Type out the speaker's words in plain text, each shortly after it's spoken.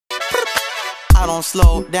I don't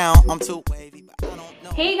slow down, I'm too wavy, but I don't know.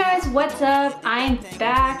 Hey guys, what's up? I'm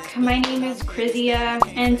back. My name is Krizia,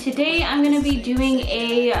 and today I'm gonna be doing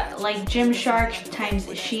a like Gymshark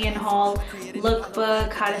times SHEIN haul,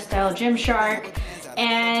 lookbook, how to style Gymshark.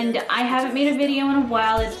 And I haven't made a video in a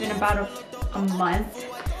while. It's been about a month.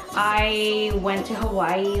 I went to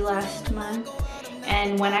Hawaii last month,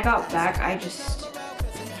 and when I got back, I just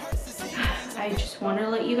want to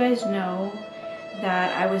let you guys know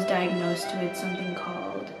that I was diagnosed with something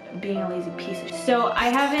called being a lazy piece. So I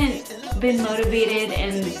haven't been motivated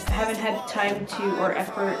and haven't had time to, or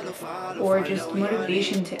effort, or just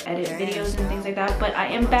motivation to edit videos and things like that. But I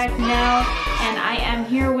am back now, and I am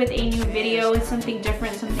here with a new video. It's something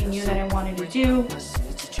different, something new that I wanted to do.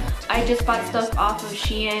 I just bought stuff off of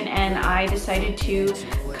SHEIN, and I decided to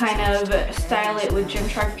kind of style it with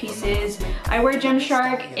Gymshark pieces. I wear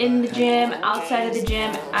Gymshark in the gym, outside of the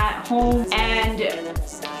gym, at home, and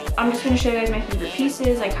I'm just going to show you guys my favorite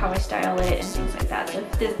pieces, like how I style it and things like that.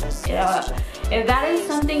 So if that is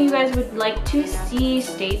something you guys would like to see,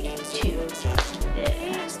 stay tuned.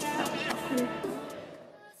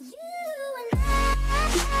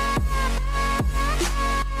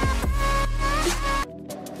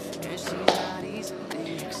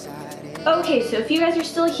 Okay, so if you guys are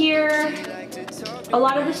still here, a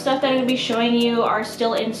lot of the stuff that I'm going to be showing you are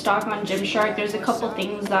still in stock on Gymshark. There's a couple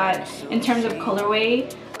things that, in terms of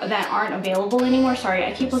colorway, that aren't available anymore. Sorry,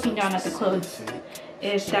 I keep looking down at the clothes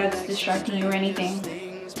if that's distracting you or anything.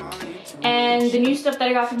 And the new stuff that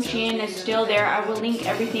I got from SHEIN is still there. I will link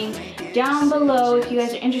everything down below if you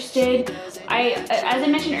guys are interested. As I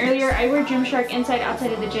mentioned earlier, I wear Gymshark inside,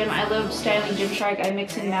 outside of the gym. I love styling Gymshark. I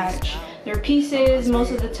mix and match their pieces.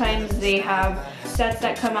 Most of the times they have sets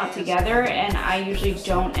that come out together, and I usually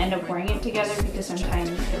don't end up wearing it together because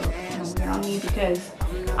sometimes they're weird on me because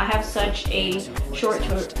I have such a short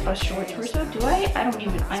torso. Do I?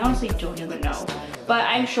 I honestly don't even know. But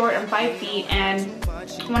I'm short, I'm 5 feet, and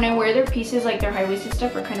when I wear their pieces, like their high-waisted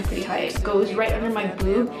stuff, are kind of pretty high. It goes right under my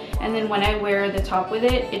boob, and then when I wear the top with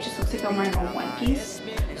it, it just looks like I'm wearing a one piece.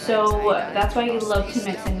 So that's why I love to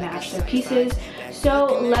mix and match their pieces.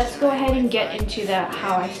 So let's go ahead and get into the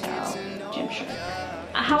how I style Gymshark.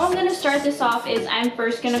 How I'm gonna start this off is I'm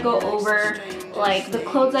first gonna go over like the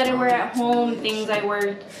clothes that I wear at home, things I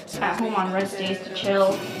wear at home on rest days to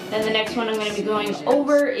chill. Then the next one I'm gonna be going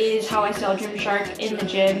over is how I style Gymshark in the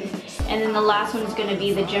gym. And then the last one is gonna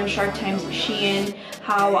be the Gymshark times SHEIN,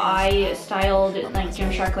 how I styled like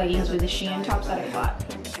Gymshark leggings with the SHEIN tops that I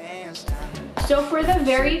bought. So for the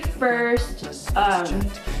very first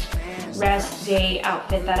rest day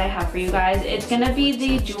outfit that I have for you guys, it's gonna be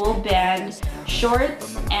the dual band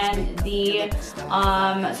shorts and the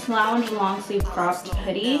Slounge long sleeve cropped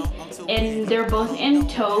hoodie, and they're both in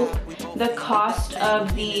taupe. The cost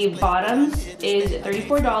of the bottoms is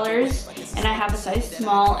 $34, and I have a size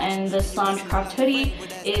small, and the Slounge cropped hoodie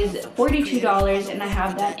is $42, and I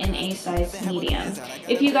have that in a size medium.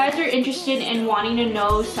 If you guys are interested in wanting to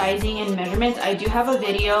know sizing and measurements, I do have a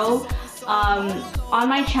video on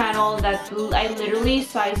my channel that I literally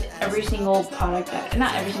size every single product that,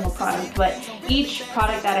 not every single product, but each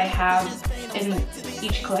product that I have in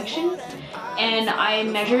each collection, and I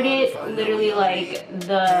measured it literally like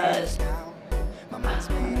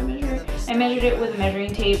I measured it with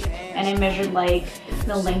measuring tape, and I measured like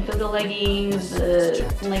the length of the leggings, the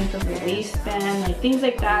length of the waistband, like things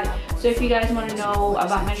like that. So if you guys want to know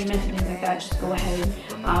about measurements and things like that, just go ahead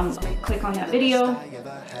and click on that video.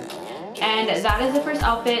 And that is the first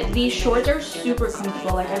outfit. These shorts are super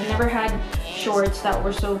comfortable. Like, I've never had shorts that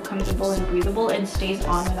were so comfortable and breathable and stays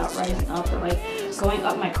on without rising up or like going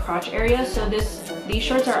up my crotch area. So these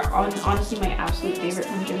shorts are honestly my absolute favorite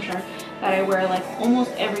from Gymshark that I wear like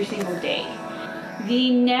almost every single day.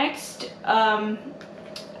 The next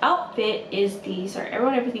outfit is the, sorry, I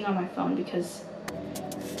wrote everything on my phone because,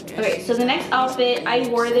 okay, so the next outfit, I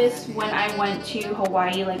wore this when I went to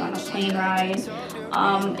Hawaii, like on a plane ride.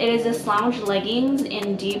 It is the Slounge Leggings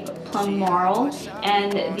in deep plum marl,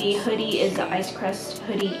 and the hoodie is the Ice Crest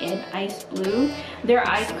hoodie in ice blue. They're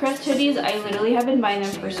Ice Crest hoodies. I literally have been buying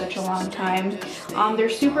them for such a long time. They're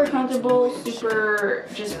super comfortable, super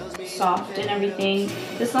just soft and everything.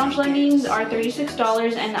 The Slounge Leggings are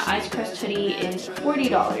 $36, and the Ice Crest hoodie is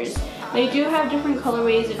 $40. They do have different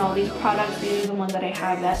colorways in all these products. These are the ones that I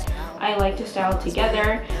have that I like to style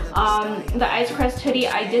together. The Ice Crest hoodie,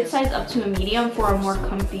 I did size up to a medium for a more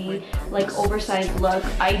comfy, like oversized look.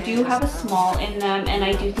 I do have a small in them, and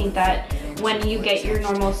I do think that when you get your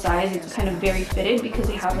normal size, it's kind of very fitted because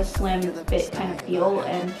they have a slim fit kind of feel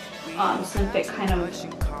and slim fit kind of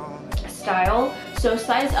style. So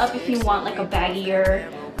size up if you want like a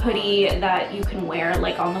baggier hoodie that you can wear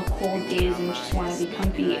like on the cold days and just want to be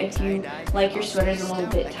comfy. If you like your sweaters a little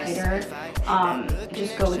bit tighter,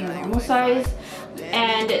 just go with your normal size.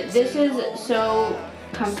 And this is so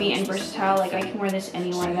comfy and versatile. Like, I can wear this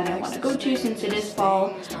anywhere that I want to go to since it is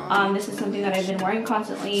fall. This is something that I've been wearing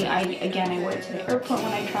constantly. I wear it to the airport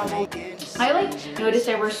when I travel. I like notice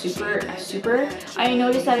I wear super. I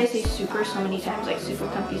notice that I say super so many times, like super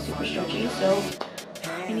comfy, super stretchy. So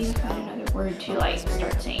I need to find another word to like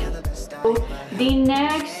start saying. So the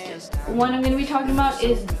next one I'm going to be talking about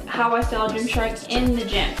is how I style Gymshark in the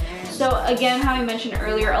gym. So again, how I mentioned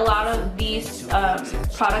earlier, a lot of these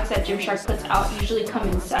products that Gymshark puts out usually come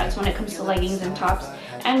in sets when it comes to leggings and tops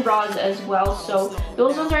and bras as well. So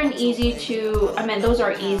those ones are easy to, those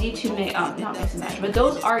are easy to make, not mix and match, but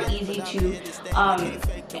those are easy to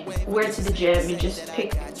wear to the gym. You just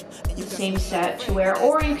pick the same set to wear,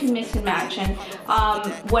 or you can mix and match. And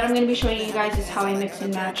what I'm going to be showing you guys is how I mix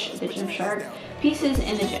and match the Gymshark pieces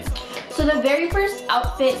in the gym. So the very first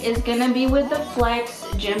outfit is gonna be with the Flex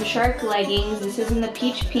Gymshark leggings. This is in the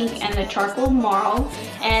peach pink and the charcoal marl.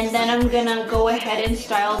 And then I'm gonna go ahead and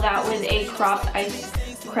style that with a cropped ice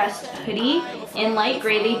Crest hoodie in light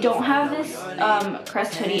gray. They don't have this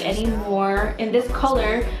Crest hoodie anymore in this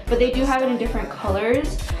color, but they do have it in different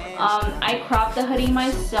colors. I cropped the hoodie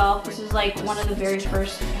myself. This is like one of the very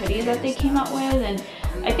first hoodies that they came out with, and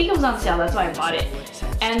I think it was on sale, that's why I bought it.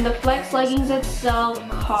 And the Flex leggings itself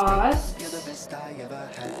costs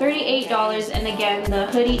 $38, and again, the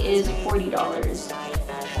hoodie is $40.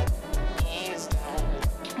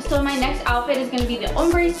 So my next outfit is going to be the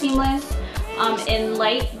Ombre seamless in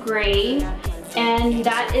light gray, and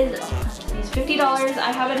that is $50.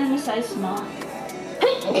 I have it in a size small.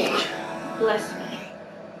 Bless me.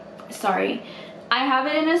 Sorry. I have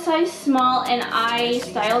it in a size small, and I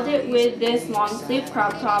styled it with this long sleeve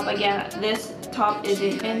crop top. Again, this top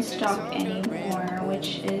isn't in stock anymore,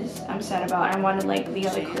 which is I'm sad about. I wanted like the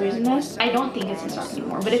other colors in this. I don't think it's in stock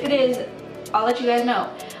anymore, but if it is, I'll let you guys know.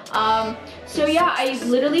 So yeah, I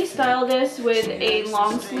literally styled this with a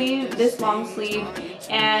long sleeve,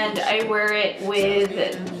 and I wear it with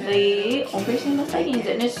the Ombre seamless leggings,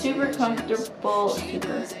 and it's super comfortable.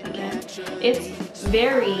 It's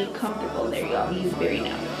very comfortable. There you go, I'm using very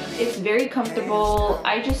now. It's very comfortable.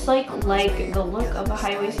 I just like the look of the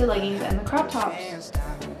high-waisted leggings and the crop tops.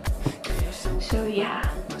 So yeah,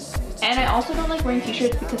 and I also don't like wearing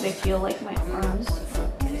t-shirts because I feel like my arms.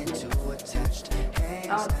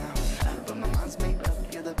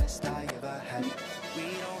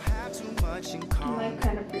 I'm like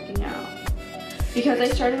kind of freaking out because I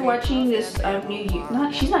started watching this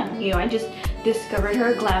she's not new, I just discovered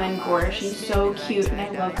her, Glam and Gore. She's so cute and I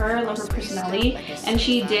love her personality, and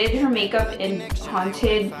she did her makeup in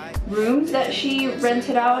haunted rooms that she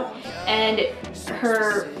rented out, and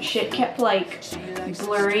her shit kept like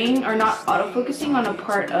blurring or not autofocusing on a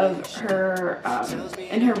part of her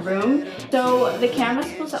in her room. So the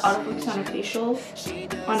camera's supposed to autofocus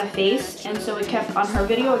on a face, and so it kept on her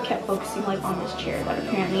video, it kept focusing like on this chair that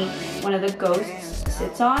apparently one of the ghosts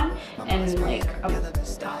sits on, and like I'm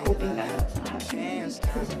hoping that that's not happening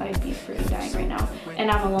because I'd be freaking dying right now and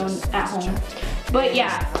I'm alone at home. But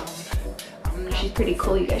yeah, she's pretty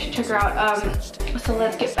cool, you guys should check her out. So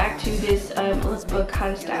let's get back to this lookbook, how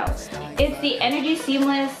to style. It's the Energy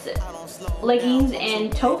Seamless leggings in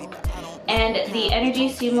taupe and the Energy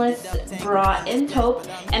Seamless bra in taupe,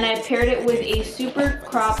 and I paired it with a super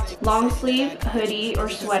cropped long sleeve hoodie or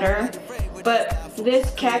sweater. But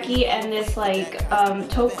this khaki and this like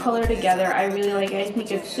taupe color together, I really like it. I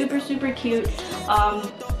think it's super cute. I'm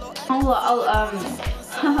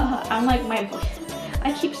like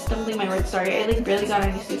I keep stumbling my words, sorry. I like barely got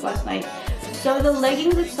any sleep last night. So the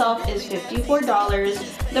leggings itself is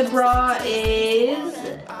 $54. The bra is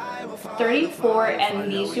 $34,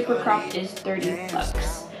 and the super cropped is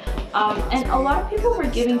 $30. And a lot of people were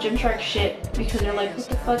giving Gymshark shit because they're like, what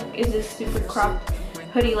the fuck is this super cropped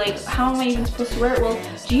hoodie? Like, how am I even supposed to wear it? Well,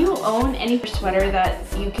 do you own any sweater that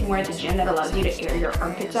you can wear at the gym that allows you to air your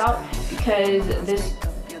armpits out? Because this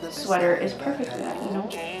sweater is perfect for that, you know?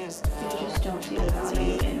 You just don't see the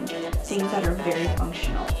value in things that are very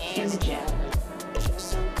functional in the gym.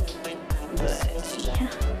 But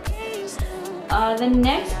yeah. The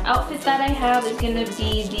next outfit that I have is going to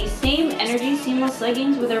be the same Energy Seamless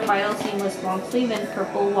leggings with their Vital Seamless long sleeve and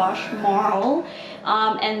purple wash marl,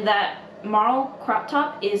 and that marl crop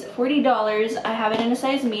top is $40. I have it in a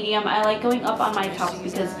size medium. I like going up on my tops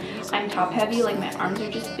because I'm top heavy, like my arms are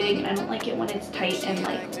just big, and I don't like it when it's tight and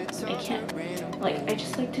like I can't, like I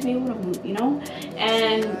just like to be able to move, you know.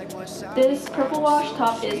 And this purple wash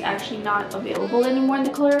top is actually not available anymore in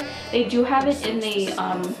the color. They do have it in the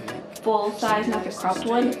full size, not the cropped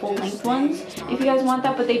one, the full length ones if you guys want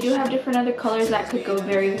that, but they do have different other colors that could go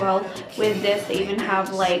very well with this. They even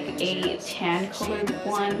have like a tan colored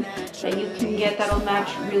one that you can get that'll match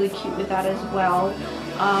really cute with that as well.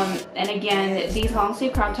 And again, these long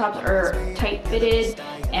sleeve crop tops are tight fitted,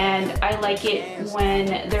 and I like it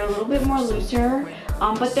when they're a little bit more looser.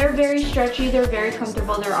 But they're very stretchy, they're very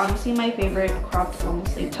comfortable. They're honestly my favorite cropped long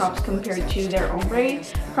sleeve tops compared to their ombre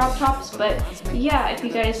crop tops. But yeah, if you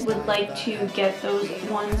guys would like to get those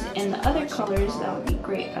ones in the other colors, that would be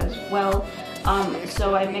great as well.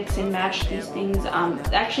 So I mix and match these things.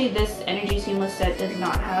 Actually, this Energy Seamless set does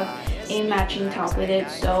not have a matching top with it,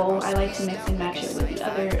 so I like to mix and match it with the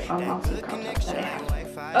other long sleeve crop tops that I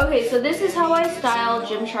have. Okay, so this is how I style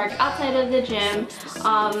Gymshark outside of the gym.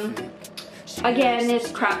 Again,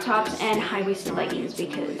 it's crop tops and high-waisted leggings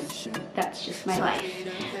because that's just my life.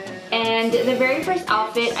 And the very first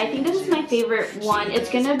outfit, I think this is my favorite one. It's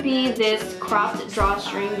gonna be this cropped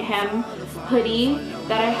drawstring hem hoodie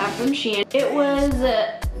that I have from SHEIN. It was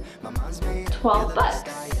 12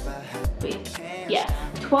 bucks. Wait, yeah,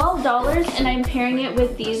 $12, and I'm pairing it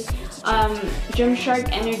with these Gymshark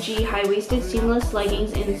Energy high-waisted seamless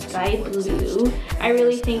leggings in sky blue. I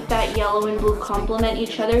really think that yellow and blue complement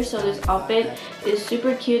each other, so this outfit is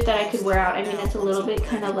super cute that I could wear out. I mean, it's a little bit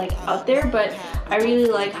kind of like out there, but I really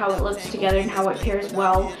like how it looks together and how it pairs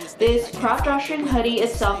well. This cropped drawstring hoodie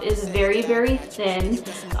itself is very, very thin,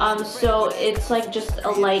 so it's like just a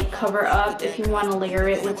light cover up. If you want to layer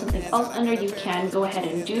it with something else under, you can go ahead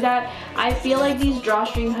and do that. I feel like these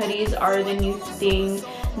drawstring hoodies are the new thing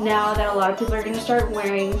now that a lot of people are going to start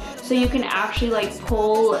wearing, so you can actually like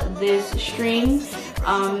pull this string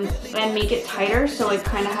and make it tighter, so it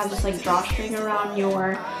kind of has this like drawstring around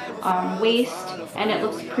your waist, and it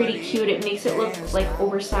looks pretty cute. It makes it look like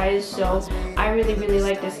oversized, so I really, really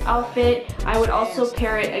like this outfit. I would also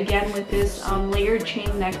pair it again with this layered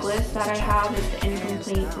chain necklace that I have. It's the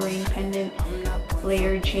incomplete ring pendant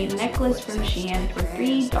layered chain necklace from SHEIN for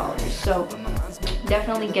 $3, so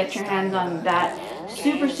definitely get your hands on that.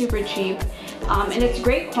 Super, super cheap, and it's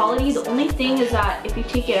great quality. The only thing is that if you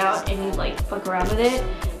take it out and you like fuck around with it,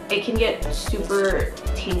 it can get super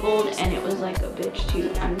tangled, and it was like a bitch to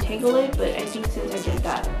untangle it, but I think since I did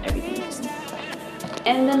that, everything's fine.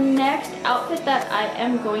 And the next outfit that I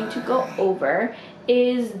am going to go over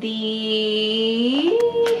is the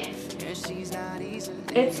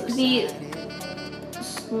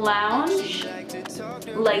Slounge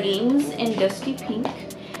Leggings in Dusty Pink.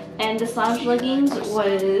 And the Slounge Leggings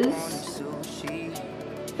was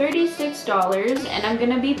 $36, and I'm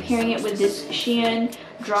gonna be pairing it with this SHEIN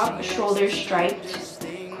drop shoulder striped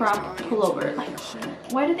crop pullover. Like,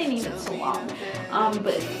 why do they name it so long?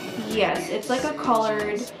 But yes, it's like a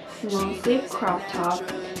collared long sleeve crop top,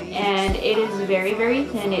 and it is very, very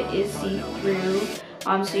thin. It is see-through,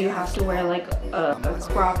 so you have to wear like a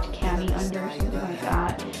cropped cami under, something like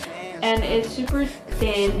that. And it's super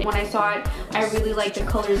thin. When I saw it, I really liked the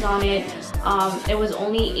colors on it. It was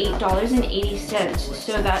only $8.80,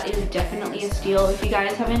 so that is definitely a steal. If you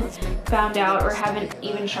guys haven't found out or haven't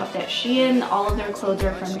even shopped at SHEIN, all of their clothes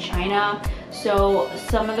are from China, so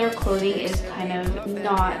some of their clothing is kind of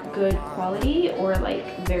not good quality or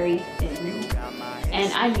like very thin.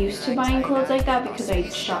 And I'm used to buying clothes like that because I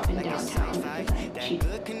shop in downtown because I'm cheap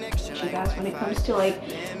ass when it comes to like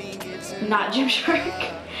not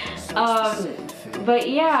Gymshark. But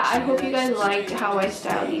yeah, I hope you guys liked how I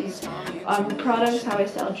style these products, how I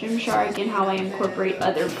style Gymshark, and how I incorporate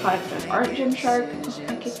other products that aren't Gymshark.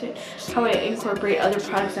 Oh, I kicked it. How I incorporate other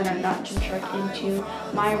products that are not Gymshark into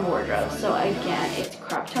my wardrobe. So again, it's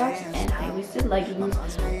crop tops and high-waisted leggings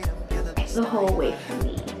the whole way for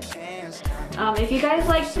me. If you guys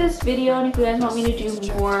liked this video, and if you guys want me to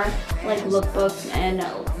do more like lookbooks and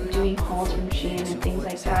doing hauls from SHEIN and things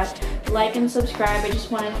like that, like and subscribe. I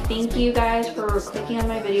just want to thank you guys for clicking on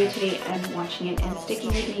my video today and watching it and sticking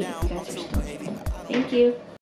with me if you guys are still here. Thank you.